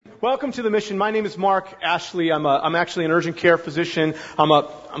Welcome to the mission. My name is Mark Ashley. I'm actually an urgent care physician. I'm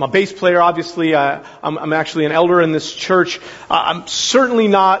a bass player, obviously. I'm actually an elder in this church. I'm certainly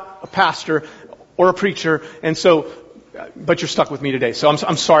not a pastor or a preacher, but you're stuck with me today. So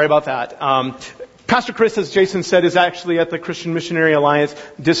I'm sorry about that. Pastor Chris, as Jason said, is actually at the Christian Missionary Alliance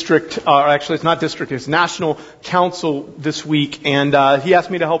district, or actually it's not district, it's National Council this week, and he asked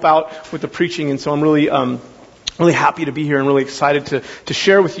me to help out with the preaching, and so I'm really happy to be here and really excited to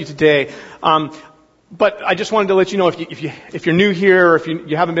share with you today. But I just wanted to let you know, if you're new here or if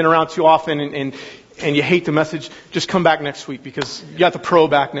you haven't been around too often and you hate the message, just come back next week because you got the pro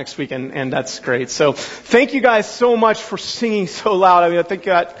back next week and that's great. So thank you guys so much for singing so loud. I mean, I think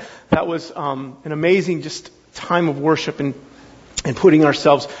that was an amazing just time of worship and putting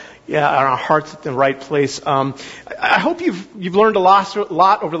ourselves our hearts at the right place. I hope you've learned a lot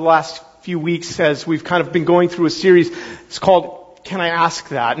over the last few weeks as we've kind of been going through a series. It's called Can I Ask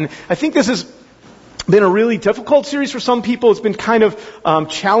That? And I think this has been a really difficult series for some people. It's been kind of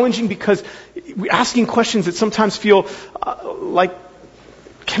challenging because we're asking questions that sometimes feel like,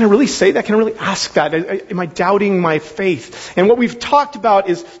 can I really say that? Can I really ask that? Am I doubting my faith? And what we've talked about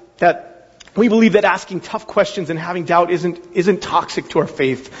is that we believe that asking tough questions and having doubt isn't toxic to our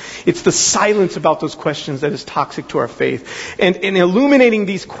faith. It's the silence about those questions that is toxic to our faith. And illuminating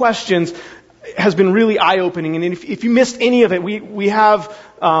these questions has been really eye-opening. And if you missed any of it, we have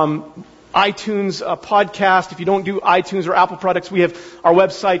iTunes podcast. If you don't do iTunes or Apple products, we have our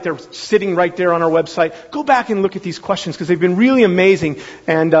website. They're sitting right there on our website. Go back and look at these questions because they've been really amazing.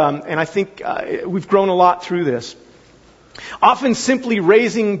 And I think we've grown a lot through this. Often simply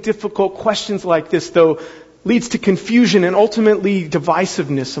raising difficult questions like this, though, leads to confusion and ultimately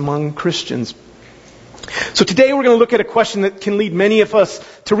divisiveness among Christians. So today we're going to look at a question that can lead many of us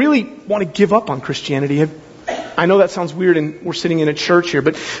to really want to give up on Christianity. I know that sounds weird and we're sitting in a church here,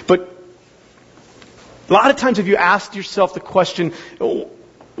 but a lot of times have you asked yourself the question,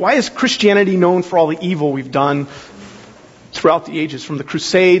 why is Christianity known for all the evil we've done throughout the ages, from the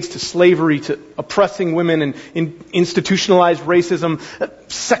Crusades to slavery to oppressing women and institutionalized racism,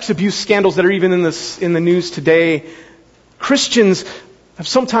 sex abuse scandals that are even in the news today? Christians have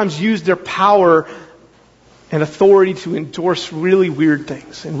sometimes used their power and authority to endorse really weird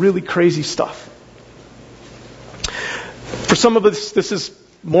things and really crazy stuff. For some of us, this is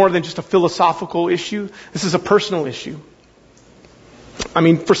more than just a philosophical issue. This is a personal issue. I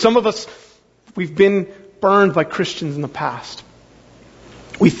mean, for some of us, we've been burned by Christians in the past.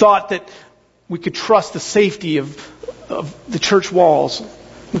 We thought that we could trust the safety of the church walls.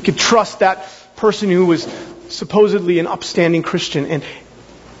 We could trust that person who was supposedly an upstanding Christian,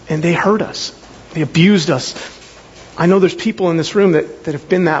 and they hurt us. They abused us. I know there's people in this room that have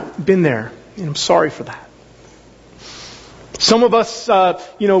been there, and I'm sorry for that. Some of us,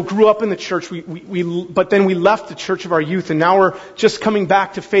 grew up in the church, but then we left the church of our youth, and now we're just coming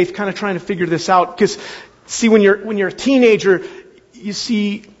back to faith, kind of trying to figure this out. Because, see, when you're a teenager, you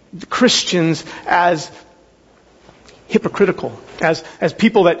see the Christians as hypocritical, as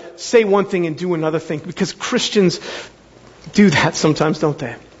people that say one thing and do another thing, because Christians do that sometimes, don't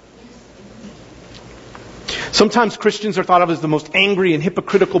they? Sometimes Christians are thought of as the most angry and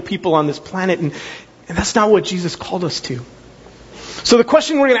hypocritical people on this planet, and that's not what Jesus called us to. So the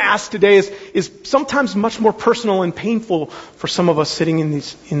question we're going to ask today is sometimes much more personal and painful for some of us sitting in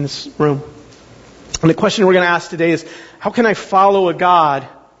this room. And the question we're going to ask today is, how can I follow a God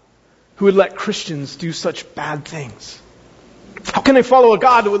who would let Christians do such bad things? How can I follow a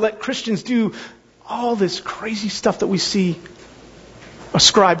God who would let Christians do all this crazy stuff that we see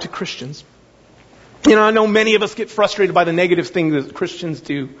ascribed to Christians? I know many of us get frustrated by the negative things that Christians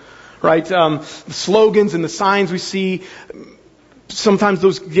do, right? The slogans and the signs we see, sometimes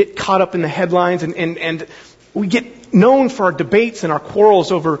those get caught up in the headlines, and we get known for our debates and our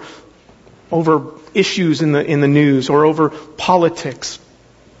quarrels over issues in the news or over politics.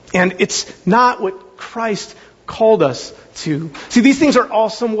 And it's not what Christ called us to. See, these things are all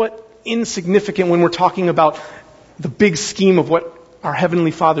somewhat insignificant when we're talking about the big scheme of what our Heavenly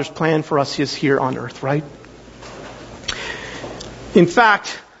Father's plan for us is here on earth, right? In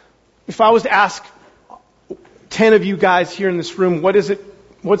fact, if I was to ask 10 of you guys here in this room,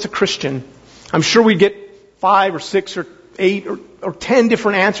 what's a Christian? I'm sure we'd get 5 or 6 or 8 or 10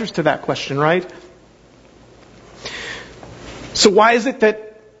 different answers to that question, right? So why is it that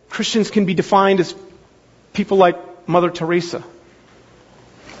Christians can be defined as people like Mother Teresa?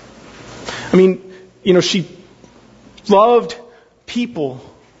 I mean, she loved people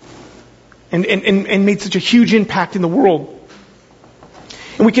and made such a huge impact in the world.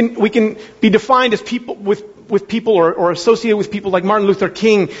 And we can be defined as people with with people or associated with people like Martin Luther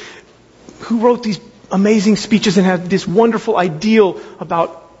King, who wrote these amazing speeches and had this wonderful ideal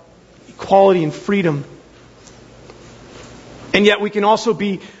about equality and freedom. And yet we can also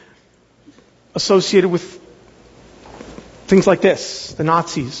be associated with things like this, the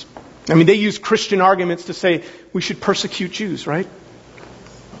Nazis. I mean, they use Christian arguments to say we should persecute Jews, right?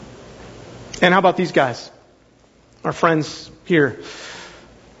 And how about these guys? Our friends here.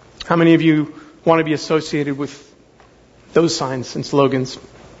 How many of you want to be associated with those signs and slogans?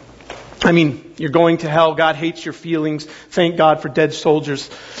 I mean, you're going to hell. God hates your feelings. Thank God for dead soldiers.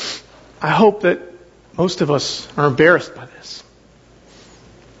 I hope that most of us are embarrassed by this.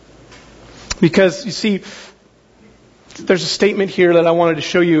 Because, you see, there's a statement here that I wanted to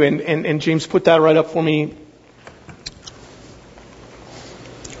show you, and James put that right up for me.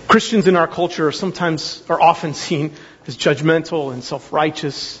 Christians in our culture are often seen as judgmental and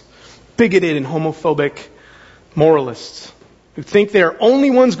self-righteous, bigoted and homophobic moralists who think they're only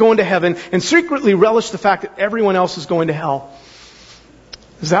ones going to heaven and secretly relish the fact that everyone else is going to hell.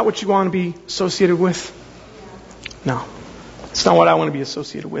 Is that what you want to be associated with? No. It's not what I want to be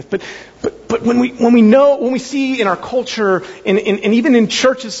associated with. But when we see in our culture and even in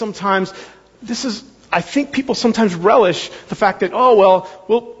churches sometimes, I think people sometimes relish the fact that,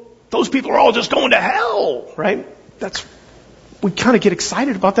 well, those people are all just going to hell, right? We kind of get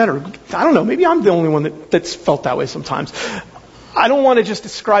excited about that, or I don't know, maybe I'm the only one that's felt that way sometimes. I don't want to just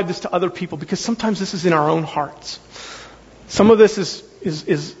describe this to other people because sometimes this is in our own hearts. Some of this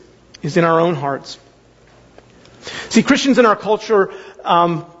is in our own hearts. See, Christians in our culture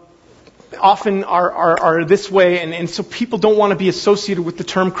often are this way, and so people don't want to be associated with the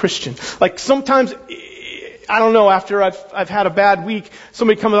term Christian. Like sometimes, I don't know, after I've had a bad week,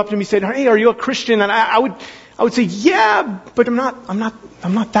 somebody comes up to me and said, "Hey, are you a Christian?" And I would say, "Yeah, but I'm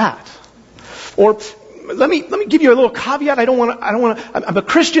not that." Or let me give you a little caveat. I'm a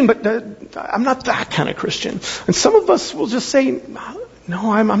Christian, but I'm not that kind of Christian. And some of us will just say,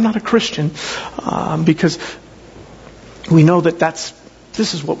 "No, I'm not a Christian," because we know that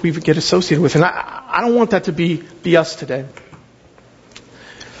this is what we get associated with. And I don't want that to be us today.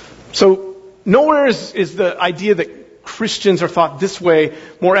 So nowhere is the idea that Christians are thought this way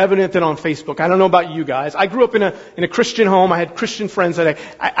more evident than on Facebook. I don't know about you guys. I grew up in a Christian home. I had Christian friends that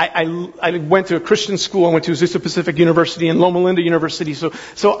I went to a Christian school. I went to Azusa Pacific University and Loma Linda University. So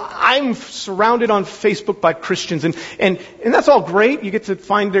I'm surrounded on Facebook by Christians, and that's all great. You get to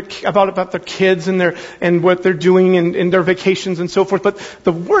find about their kids and what they're doing and their vacations and so forth. But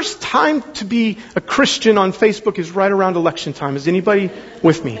the worst time to be a Christian on Facebook is right around election time. Is anybody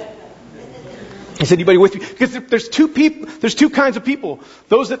with me? Is anybody with me? Because there's two kinds of people.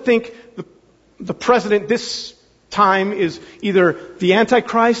 Those that think the president this time is either the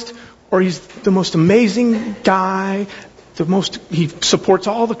Antichrist or he's the most amazing guy, he supports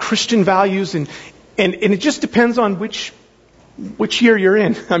all the Christian values, and it just depends on which year you're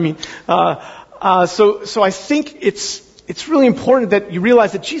in. I mean, so I think it's really important that you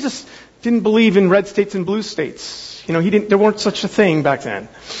realize that Jesus didn't believe in red states and blue states. You know, there weren't such a thing back then.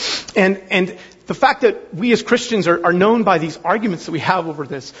 And the fact that we as Christians are known by these arguments that we have over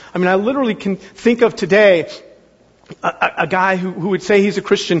this. I mean, I literally can think of today a guy who would say he's a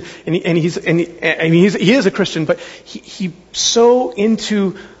Christian, and he is a Christian, but he's so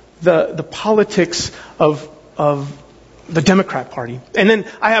into the politics of the Democrat Party. And then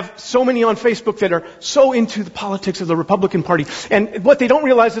I have so many on Facebook that are so into the politics of the Republican Party. And what they don't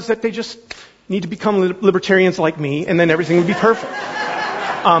realize is that they just need to become libertarians like me, and then everything would be perfect.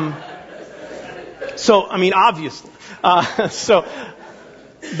 So, I mean, obviously. So,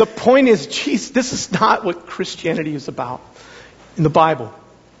 the point is, this is not what Christianity is about in the Bible.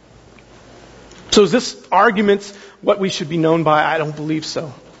 So is this argument what we should be known by? I don't believe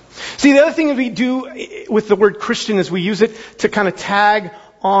so. See, the other thing that we do with the word Christian is we use it to kind of tag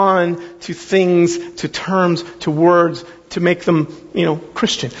on to things, to terms, to words, to make them,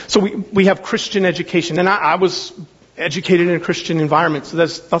 Christian. So we have Christian education. And I was educated in a Christian environment, so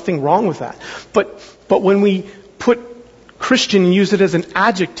there's nothing wrong with that. But when we put Christian and use it as an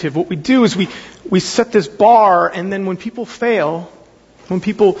adjective, what we do is we set this bar, and then when people fail, when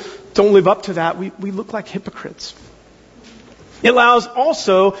people don't live up to that, we look like hypocrites. It allows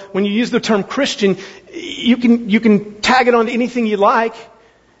also, when you use the term Christian, you can tag it on to anything you like.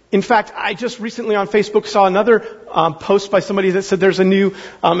 In fact, I just recently on Facebook saw another post by somebody that said there's a new,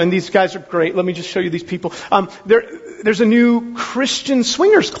 and these guys are great. Let me just show you these people. There's a new Christian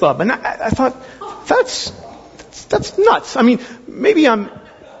swingers club, and I thought that's nuts. I mean, maybe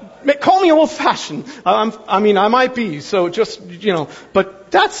call me old-fashioned. I might be. So just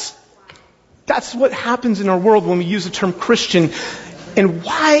but that's That's what happens in our world when we use the term Christian. And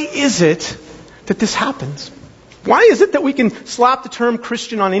why is it that this happens? Why is it that we can slap the term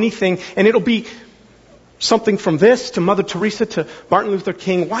Christian on anything and it'll be something from this to Mother Teresa to Martin Luther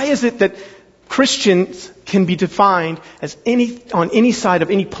King? Why is it that Christians can be defined as on any side of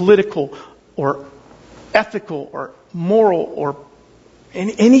any political or ethical or moral or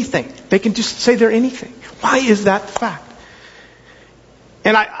anything? They can just say they're anything. Why is that fact?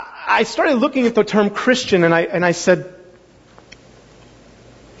 And I started looking at the term Christian and I said,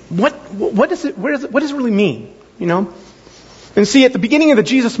 what does it really mean? You know? And see, at the beginning of the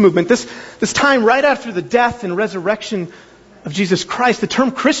Jesus movement, this time right after the death and resurrection of Jesus Christ, the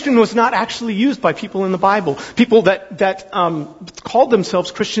term Christian was not actually used by people in the Bible. People that called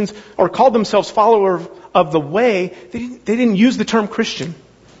themselves Christians or called themselves followers of the way, they didn't use the term Christian.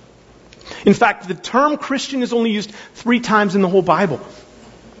 In fact, the term Christian is only used 3 times in the whole Bible.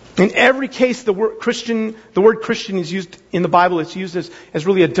 In every case, the word Christian is used in the Bible. It's used as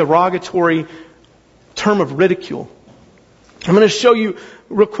really a derogatory term of ridicule. I'm going to show you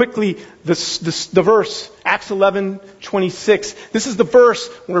real quickly the verse, Acts 11:26. This is the verse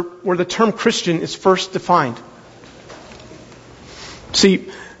where the term Christian is first defined.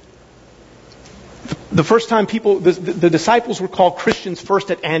 See, the first time the disciples were called Christians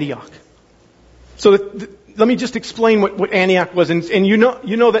first at Antioch. So let me just explain what Antioch was. And you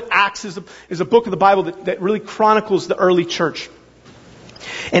know that Acts is a book of the Bible that really chronicles the early church.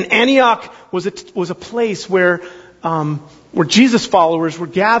 And Antioch was a place where Jesus followers were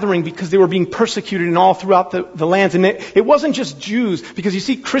gathering because they were being persecuted and all throughout the lands. And it wasn't just Jews, because you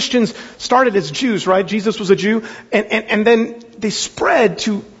see, Christians started as Jews, right? Jesus was a Jew. And then they spread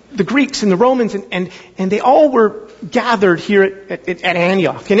to the Greeks and the Romans, and they all were gathered here at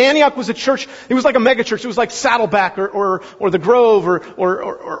Antioch. And Antioch was a church. It was like a mega church. It was like Saddleback or the Grove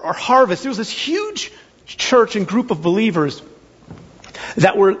or Harvest. It was this huge church and group of believers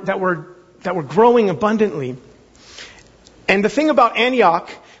that were growing abundantly. And the thing about Antioch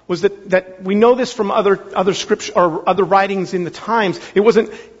was that we know this from other scripture or other writings in the times. It was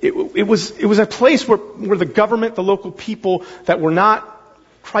a place where the government, the local people that were not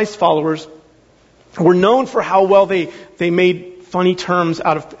Christ followers, were known for how well they made funny terms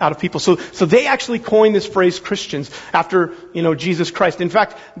out of people. So they actually coined this phrase Christians after, Jesus Christ. In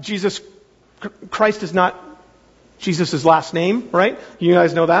fact, Jesus Christ is not Jesus' last name, right? You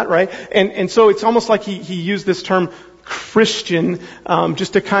guys know that, right? And so it's almost like he used this term Christian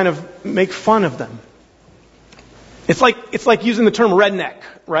just to kind of make fun of them. It's like using the term redneck,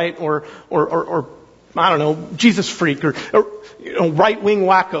 right? Or I don't know, Jesus freak or right-wing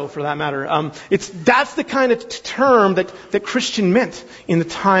wacko for that matter. That's the kind of term that Christian meant in the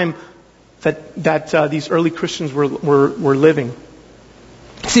time that these early Christians were living.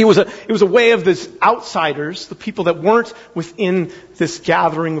 See, it was a way of these outsiders, the people that weren't within this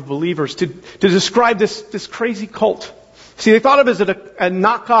gathering of believers, to describe this crazy cult. See, they thought of it as a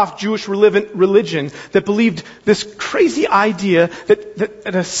knockoff Jewish religion that believed this crazy idea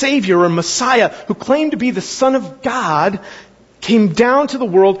that a Savior or Messiah who claimed to be the Son of God came down to the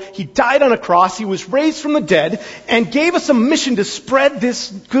world. He died on a cross. He was raised from the dead and gave us a mission to spread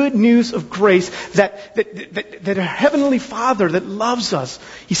this good news of grace that a heavenly Father that loves us,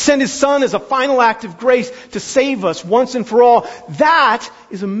 He sent His Son as a final act of grace to save us once and for all. That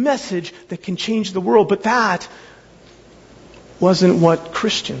is a message that can change the world. But that wasn't what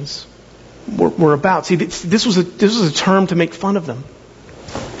Christians were about. See, this was a term to make fun of them.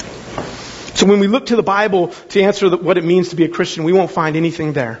 So when we look to the Bible to answer what it means to be a Christian, we won't find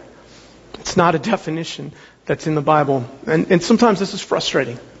anything there. It's not a definition that's in the Bible. And sometimes this is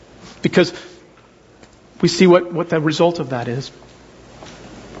frustrating because we see what the result of that is.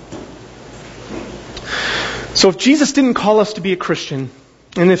 So if Jesus didn't call us to be a Christian,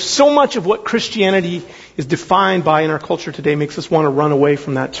 and if so much of what Christianity is defined by in our culture today makes us want to run away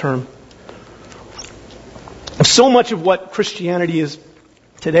from that term, if so much of what Christianity is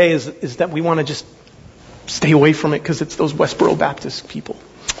today is that we want to just stay away from it because it's those Westboro Baptist people,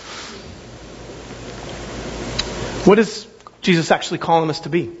 what is Jesus actually calling us to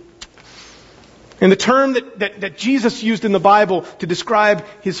be? And the term that Jesus used in the Bible to describe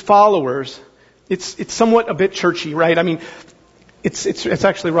His followers, it's somewhat a bit churchy, right? I mean, it's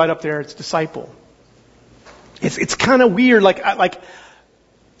actually right up there. It's disciple. It's kind of weird. Like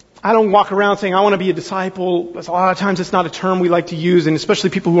I don't walk around saying I want to be a disciple. A lot of times it's not a term we like to use, and especially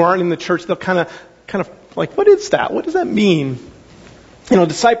people who aren't in the church, they'll kind of like, what is that? What does that mean?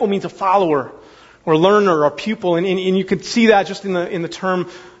 Disciple means a follower or learner or pupil, and you can see that just in the term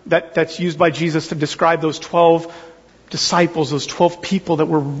that's used by Jesus to describe those 12 disciples, those 12 people that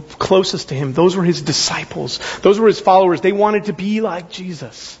were closest to him, those were his disciples. Those were his followers. They wanted to be like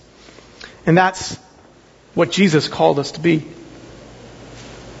Jesus. And that's what Jesus called us to be.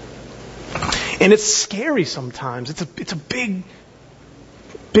 And it's scary sometimes. It's a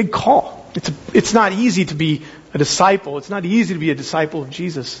big call. It's not easy to be a disciple. It's not easy to be a disciple of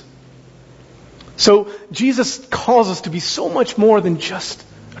Jesus. So Jesus calls us to be so much more than just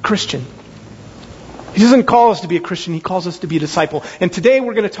a Christian. He doesn't call us to be a Christian. He calls us to be a disciple. And today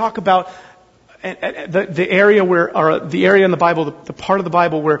we're going to talk about the area in the Bible, the part of the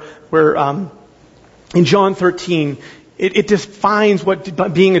Bible where in John 13, it defines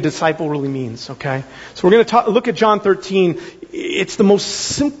what being a disciple really means. Okay, so we're going to look at John 13. It's the most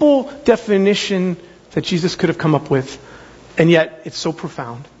simple definition that Jesus could have come up with, and yet it's so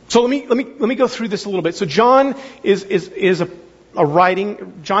profound. So let me go through this a little bit. So John is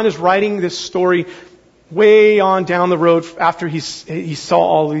writing this story way on down the road after he saw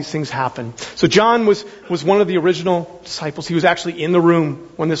all these things happen. So John was one of the original disciples. He was actually in the room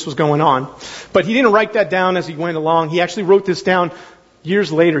when this was going on. But he didn't write that down as he went along. He actually wrote this down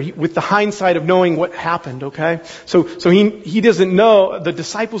years later with the hindsight of knowing what happened, okay? So he doesn't know, the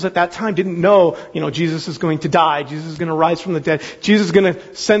disciples at that time didn't know, Jesus is going to die. Jesus is going to rise from the dead. Jesus is going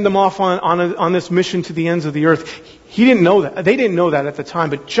to send them off on this mission to the ends of the earth. He didn't know that. They didn't know that at the time.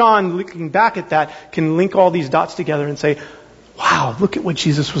 But John, looking back at that, can link all these dots together and say, wow, look at what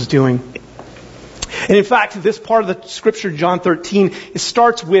Jesus was doing. And in fact, this part of the scripture, John 13, it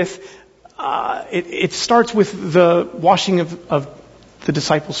starts with the washing of the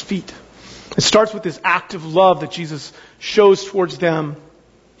disciples' feet. It starts with this act of love that Jesus shows towards them.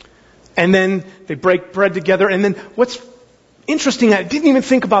 And then they break bread together. And then what's interesting, I didn't even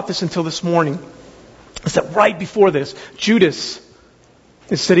think about this until this morning, is that right before this, Judas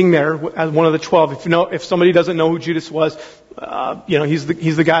is sitting there as one of the 12. If somebody doesn't know who Judas was,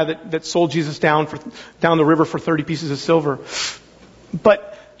 he's the guy that sold Jesus down the river for 30 pieces of silver.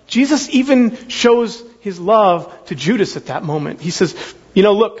 But Jesus even shows his love to Judas at that moment. He says,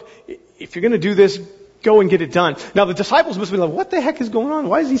 look, if you're going to do this, go and get it done. Now the disciples must be like, what the heck is going on?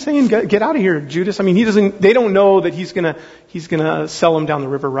 Why is he saying get out of here, Judas? I mean, they don't know that he's going to sell him down the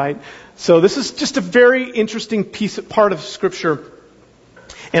river, right? So this is just a very interesting part of scripture.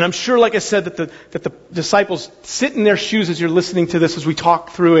 And I'm sure, like I said, that the disciples sit in their shoes as you're listening to this, as we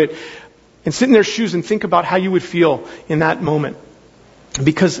talk through it, and sit in their shoes and think about how you would feel in that moment.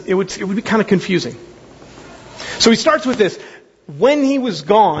 Because it would be kind of confusing. So he starts with this. When he was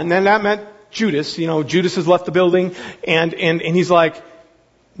gone, and that meant Judas, Judas has left the building, and he's like,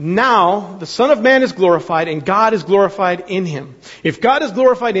 now the Son of Man is glorified, and God is glorified in him. If God is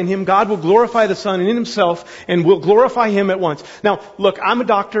glorified in him, God will glorify the Son in himself, and will glorify him at once. Now, look, I'm a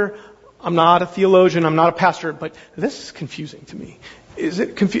doctor, I'm not a theologian, I'm not a pastor, but this is confusing to me. Is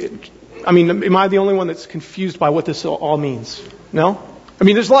it confusing? I mean, am I the only one that's confused by what this all means? No? I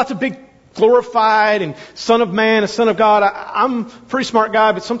mean, there's lots of big glorified and Son of Man, a Son of God. I'm a pretty smart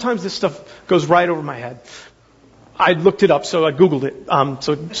guy, but sometimes this stuff goes right over my head. I looked it up, so I Googled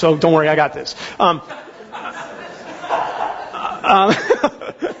it. So don't worry, I got this.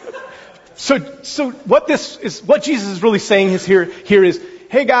 So what Jesus is really saying is here is,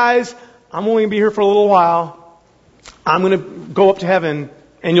 hey guys, I'm only going to be here for a little while. I'm going to go up to heaven,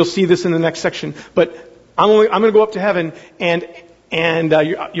 and you'll see this in the next section. But I'm going to go up to heaven, and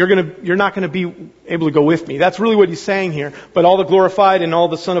you're not going to be able to go with me. That's really what he's saying here. But all the glorified and all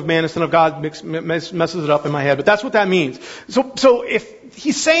the Son of Man and Son of God messes it up in my head. But that's what that means. So if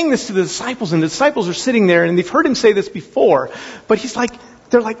he's saying this to the disciples, and the disciples are sitting there, and they've heard him say this before, but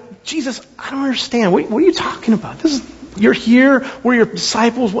they're like, Jesus, I don't understand. What are you talking about? You're here. We're your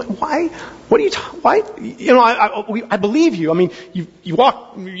disciples. Why? What are you why? I believe you. I mean, you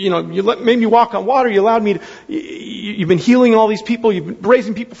walk, made me walk on water. You allowed me to, you've been healing all these people. You've been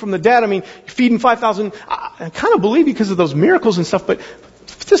raising people from the dead. I mean, you're feeding 5,000. I kind of believe you because of those miracles and stuff, but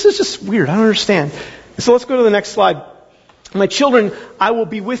this is just weird. I don't understand. So let's go to the next slide. My children, I will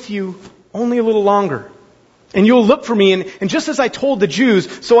be with you only a little longer. And you'll look for me, and just as I told the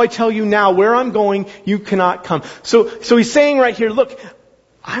Jews, so I tell you now, where I'm going, you cannot come. So he's saying right here, look,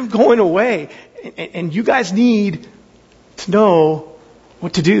 I'm going away, and you guys need to know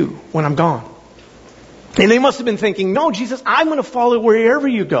what to do when I'm gone. And they must have been thinking, no, Jesus, I'm going to follow wherever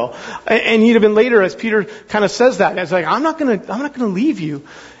you go. And he'd have been later, as Peter kind of says that, as like, I'm not going to leave you.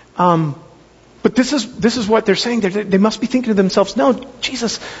 But this is what they're saying. They must be thinking to themselves, no,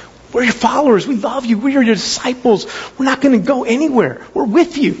 Jesus, we're your followers. We love you. We're your disciples. We're not going to go anywhere. We're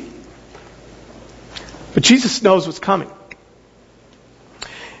with you. But Jesus knows what's coming.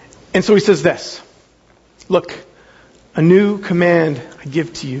 And so he says this. Look, A new command I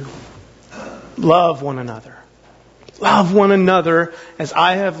give to you. Love one another. Love one another as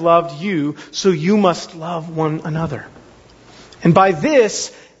I have loved you, so you must love one another. And by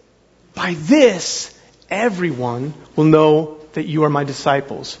this, everyone will know that you are my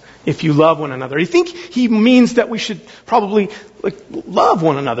disciples, if you love one another. You think he means that we should probably love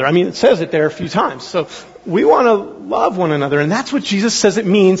one another? I mean, it says it there a few times. So we want to love one another, and that's what Jesus says it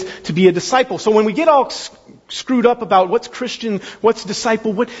means to be a disciple. So when we get all screwed up about what's Christian, what's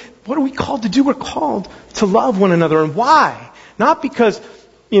disciple, what are we called to do? We're called to love one another. And why? Not because,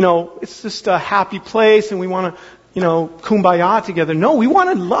 it's just a happy place and we want to, kumbaya together. No, we want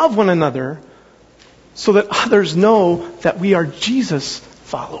to love one another so that others know that we are Jesus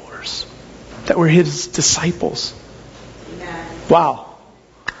followers, that we're His disciples. Amen. Wow.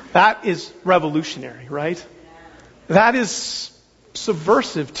 That is revolutionary, right? That is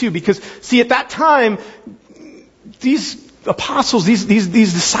subversive too, because see, at that time, these apostles, these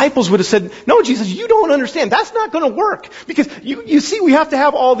disciples would have said, no, Jesus, you don't understand. That's not going to work. Because you see, we have to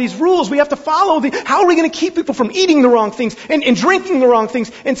have all these rules. We have to follow how are we going to keep people from eating the wrong things and drinking the wrong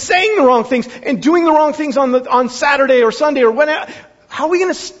things and saying the wrong things and doing the wrong things on Saturday or Sunday or whenever? How are we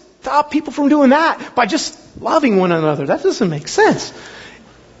going to stop people from doing that? By just loving one another. That doesn't make sense.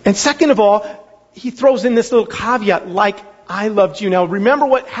 And second of all, he throws in this little caveat, like I loved you. Now remember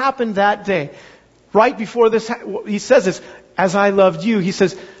what happened that day. Right before this, he says this, as I loved you, he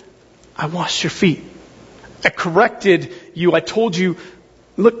says, I washed your feet. I corrected you. I told you,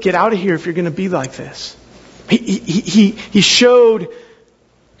 look, get out of here if you're going to be like this. He showed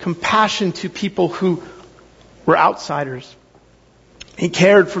compassion to people who were outsiders. He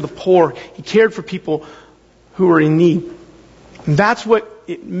cared for the poor. He cared for people who were in need. And that's what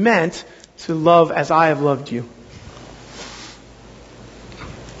it meant to love as I have loved you.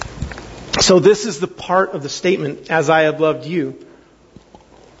 So this is the part of the statement, as I have loved you,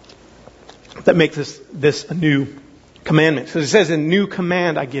 that makes this a new commandment. So it says, a new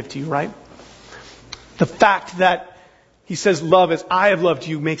command I give to you, right? The fact that he says love as I have loved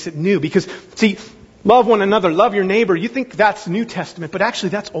you makes it new. Because, see, love one another, love your neighbor. You think that's New Testament, but actually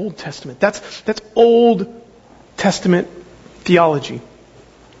that's Old Testament. That's Old Testament theology.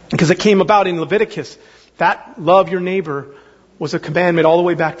 Because it came about in Leviticus. That love your neighbor was a commandment all the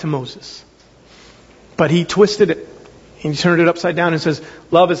way back to Moses. But he twisted it and he turned it upside down and says,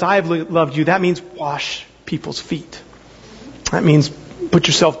 love as I have loved you. That means wash people's feet. That means put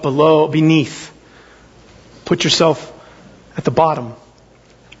yourself beneath. Put yourself at the bottom.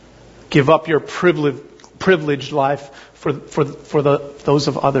 Give up your privileged life for those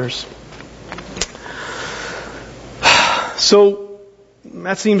of others. So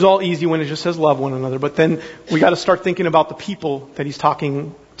that seems all easy when it just says love one another. But then we got to start thinking about the people that he's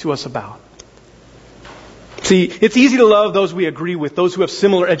talking to us about. See, it's easy to love those we agree with, those who have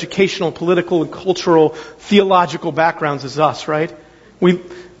similar educational, political, and cultural, theological backgrounds as us, right? When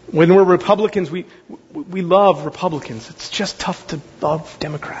we're Republicans, we love Republicans. It's just tough to love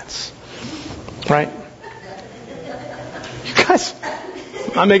Democrats, right? You guys,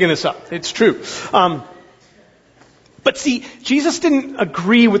 I'm making this up. It's true. But see, Jesus didn't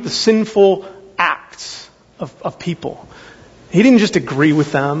agree with the sinful acts of people. He didn't just agree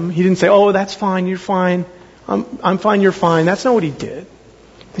with them. He didn't say, oh, that's fine, you're fine. I'm fine, you're fine. That's not what he did.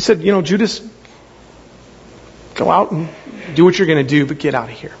 He said, Judas, go out and do what you're going to do, but get out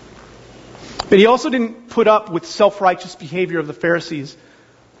of here. But he also didn't put up with self-righteous behavior of the Pharisees.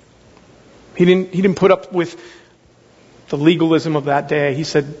 He didn't put up with the legalism of that day. He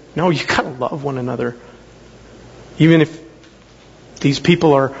said, no, you got to love one another. Even if these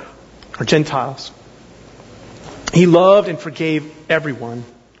people are Gentiles. He loved and forgave everyone.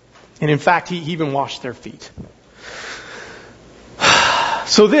 And in fact, he even washed their feet.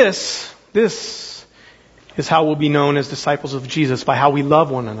 So this is how we'll be known as disciples of Jesus, by how we love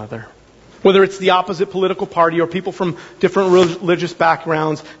one another. Whether it's the opposite political party or people from different religious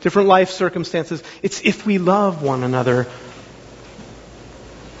backgrounds, different life circumstances, it's if we love one another.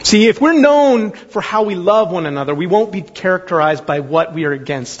 See, if we're known for how we love one another, we won't be characterized by what we are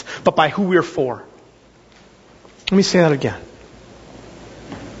against, but by who we're for. Let me say that again.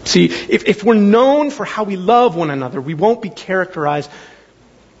 See, if we're known for how we love one another, we won't be characterized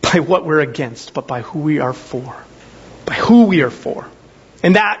by what we're against, but by who we are for. By who we are for.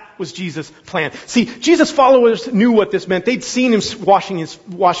 And that was Jesus' plan. See, Jesus' followers knew what this meant. They'd seen him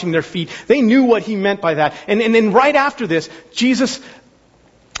washing their feet. They knew what he meant by that. And then right after this, Jesus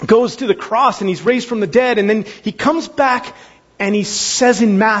goes to the cross and he's raised from the dead, and then he comes back And he says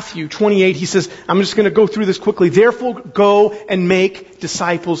in Matthew 28, he says, I'm just going to go through this quickly. Therefore, go and make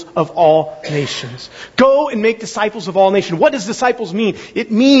disciples of all nations. Go and make disciples of all nations. What does disciples mean?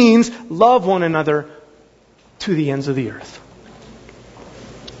 It means love one another to the ends of the earth.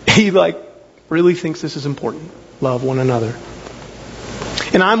 He really thinks this is important. Love one another.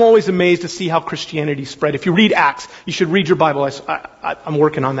 And I'm always amazed to see how Christianity spread. If you read Acts, you should read your Bible. I'm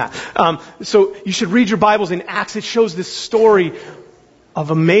working on that. So you should read your Bibles. In Acts, it shows this story of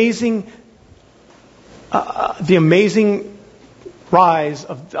the amazing rise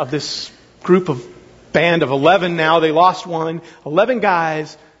of this band of 11 now. They lost one. 11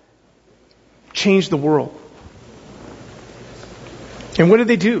 guys changed the world. And what did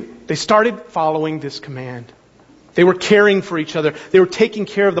they do? They started following this command. They were caring for each other. They were taking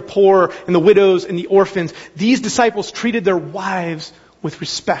care of the poor and the widows and the orphans. These disciples treated their wives with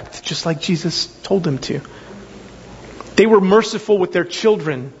respect, just like Jesus told them to. They were merciful with their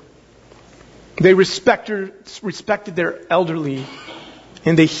children. They respected their elderly,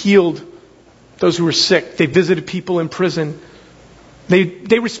 and they healed those who were sick. They visited people in prison.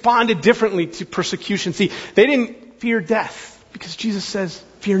 They responded differently to persecution. See, they didn't fear death because Jesus says,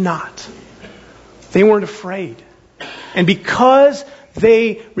 fear not. They weren't afraid. And because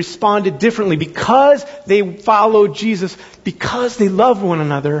they responded differently, because they followed Jesus, because they loved one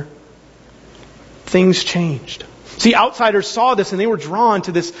another, things changed. See, outsiders saw this and they were drawn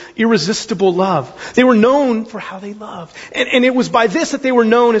to this irresistible love. They were known for how they loved. And it was by this that they were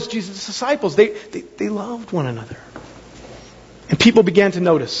known as Jesus' disciples. They loved one another. And people began to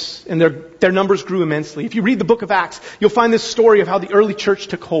notice, and their numbers grew immensely. If you read the book of Acts, you'll find this story of how the early church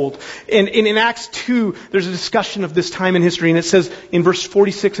took hold. And in Acts 2, there's a discussion of this time in history, and it says, in verse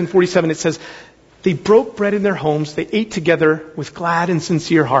 46 and 47, it says, they broke bread in their homes, they ate together with glad and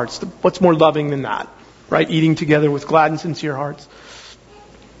sincere hearts. What's more loving than that, right? Eating together with glad and sincere hearts.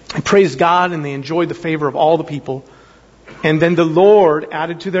 They praised God, and they enjoyed the favor of all the people. And then the Lord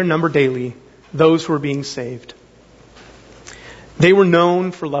added to their number daily those who were being saved. They were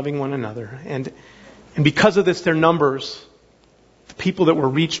known for loving one another. And because of this, their numbers, the people that were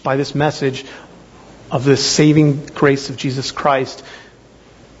reached by this message of the saving grace of Jesus Christ,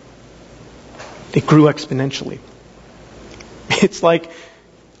 they grew exponentially. It's like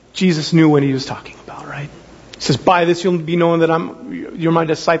Jesus knew what he was talking about, right? He says, by this you'll be known that you're my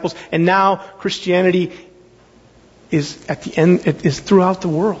disciples. And now Christianity is at the end, it is throughout the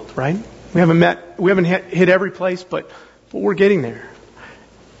world, right? We haven't hit every place, but we're getting there.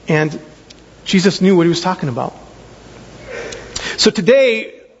 And Jesus knew what he was talking about. So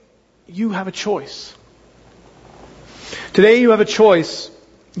today, you have a choice. Today you have a choice.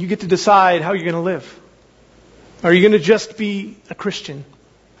 You get to decide how you're going to live. Are you going to just be a Christian?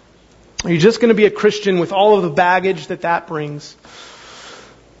 Are you just going to be a Christian with all of the baggage that brings?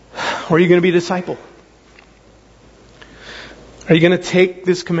 Or are you going to be a disciple? Are you going to take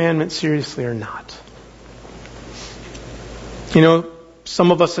this commandment seriously or not? You know, some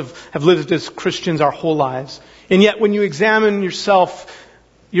of us have lived as Christians our whole lives. And yet when you examine yourself,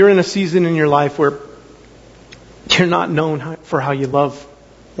 you're in a season in your life where you're not known for how you love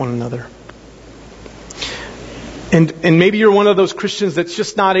one another. And maybe you're one of those Christians that's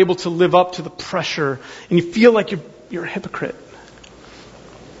just not able to live up to the pressure, and you feel like you're a hypocrite.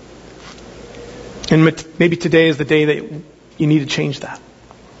 And maybe today is the day that you need to change that.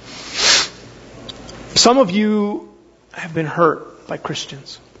 Some of you have been hurt by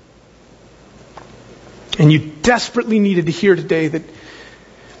Christians. And you desperately needed to hear today that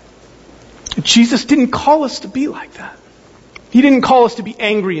Jesus didn't call us to be like that. He didn't call us to be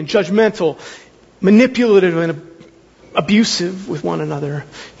angry and judgmental, manipulative and abusive with one another.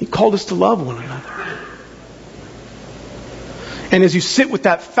 He called us to love one another. And as you sit with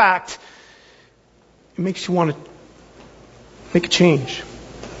that fact, it makes you want to make a change.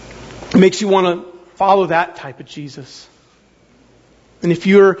 It makes you want to follow that type of Jesus. And if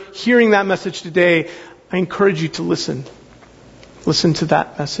you're hearing that message today, I encourage you to listen. Listen to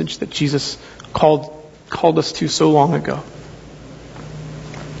that message that Jesus called us to so long ago.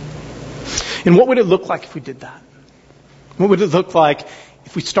 And what would it look like if we did that? What would it look like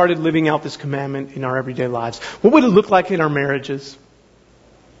if we started living out this commandment in our everyday lives? What would it look like in our marriages?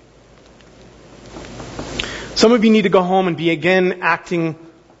 Some of you need to go home and be again acting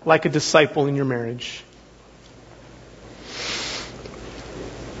like a disciple in your marriage.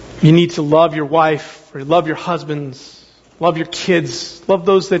 You need to love your wife, or love your husbands, love your kids, love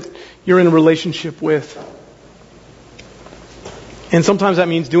those that you're in a relationship with. And sometimes that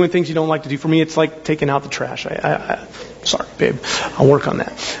means doing things you don't like to do. For me, it's like taking out the trash. Sorry, babe. I'll work on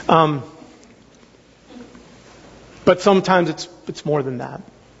that. But sometimes it's more than that.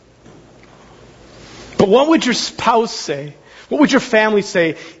 But what would your spouse say? What would your family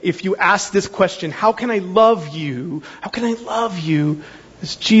say if you asked this question, how can I love you? How can I love you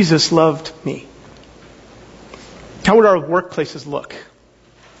as Jesus loved me? How would our workplaces look?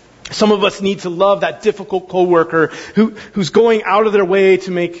 Some of us need to love that difficult coworker who's going out of their way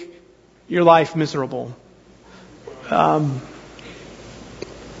to make your life miserable.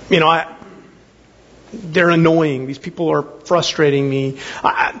 They're annoying. These people are frustrating me.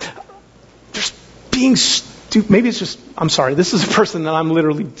 Just being stupid. Maybe it's just, I'm sorry, this is a person that I'm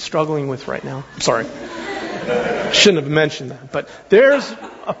literally struggling with right now. I'm sorry. Shouldn't have mentioned that. But there's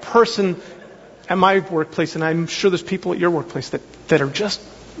a person at my workplace, and I'm sure there's people at your workplace that are just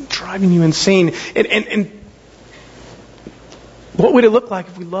driving you insane. And what would it look like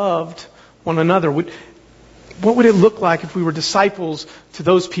if we loved one another? What would it look like if we were disciples to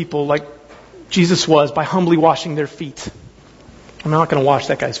those people like Jesus was by humbly washing their feet? I'm not going to wash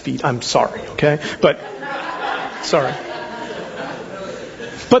that guy's feet. I'm sorry, okay? But, sorry.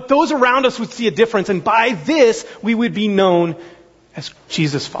 But those around us would see a difference, and by this, we would be known as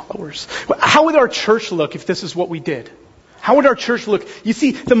Jesus followers. How would our church look if this is what we did? How would our church look? You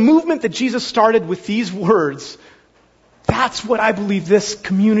see, the movement that Jesus started with these words, that's what I believe this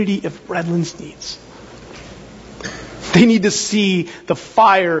community of Redlands needs. They need to see the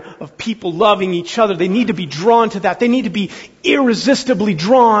fire of people loving each other. They need to be drawn to that. They need to be irresistibly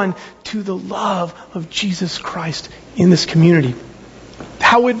drawn to the love of Jesus Christ in this community.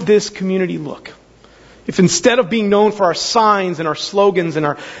 How would this community look if instead of being known for our signs and our slogans and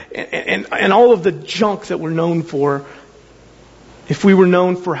all of the junk that we're known for, if we were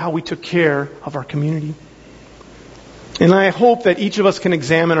known for how we took care of our community? And I hope that each of us can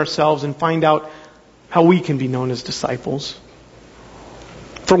examine ourselves and find out how we can be known as disciples.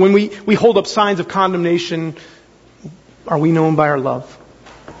 For when we hold up signs of condemnation, are we known by our love?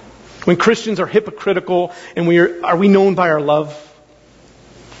 When Christians are hypocritical, are we known by our love?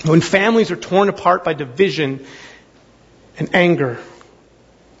 When families are torn apart by division and anger,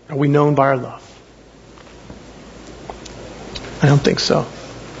 are we known by our love? I don't think so.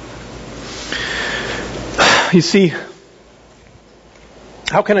 You see,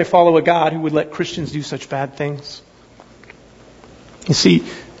 how can I follow a God who would let Christians do such bad things? You see,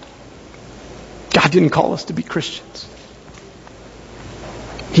 God didn't call us to be Christians.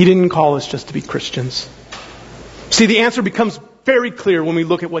 He didn't call us just to be Christians. See, the answer becomes very clear when we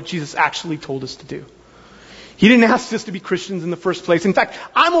look at what Jesus actually told us to do. He didn't ask us to be Christians in the first place. In fact,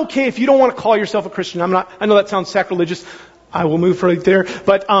 I'm okay if you don't want to call yourself a Christian. I'm not. I know that sounds sacrilegious. I will move right there.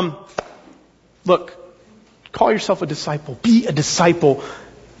 But look, call yourself a disciple. Be a disciple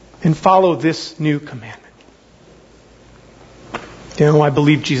and follow this new commandment. I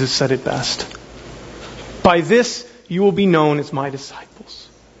believe Jesus said it best. By this you will be known as my disciples,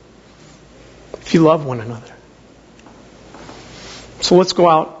 if you love one another. So let's go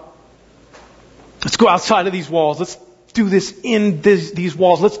out. Let's go outside of these walls. Let's do this in these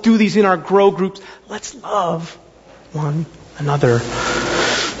walls. Let's do these in our grow groups. Let's love one another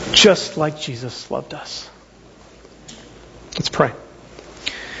just like Jesus loved us. Let's pray.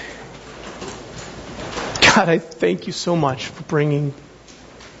 God, I thank you so much for bringing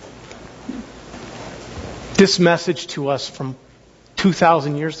this message to us from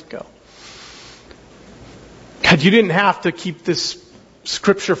 2,000 years ago. God, you didn't have to keep this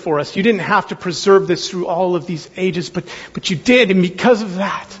scripture for us. You didn't have to preserve this through all of these ages, but you did. And because of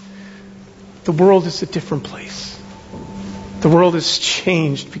that, the world is a different place. The world has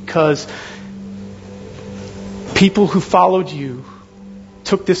changed because people who followed you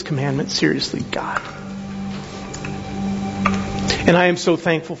took this commandment seriously, God. And I am so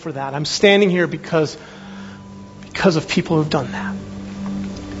thankful for that. I'm standing here because of people who have done that.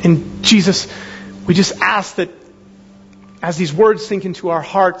 And Jesus, we just ask that as these words sink into our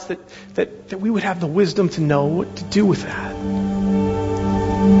hearts, that we would have the wisdom to know what to do with that.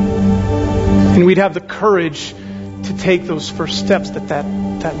 And we'd have the courage to take those first steps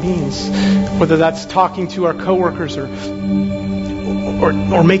that means. Whether that's talking to our coworkers or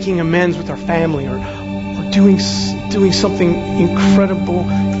making amends with our family or doing something incredible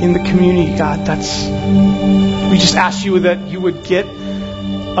in the community, God. We just ask you that you would get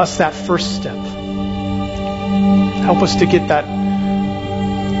us that first step. Help us to get that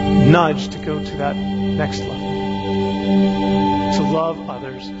nudge to go to that next level. To love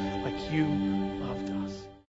others like you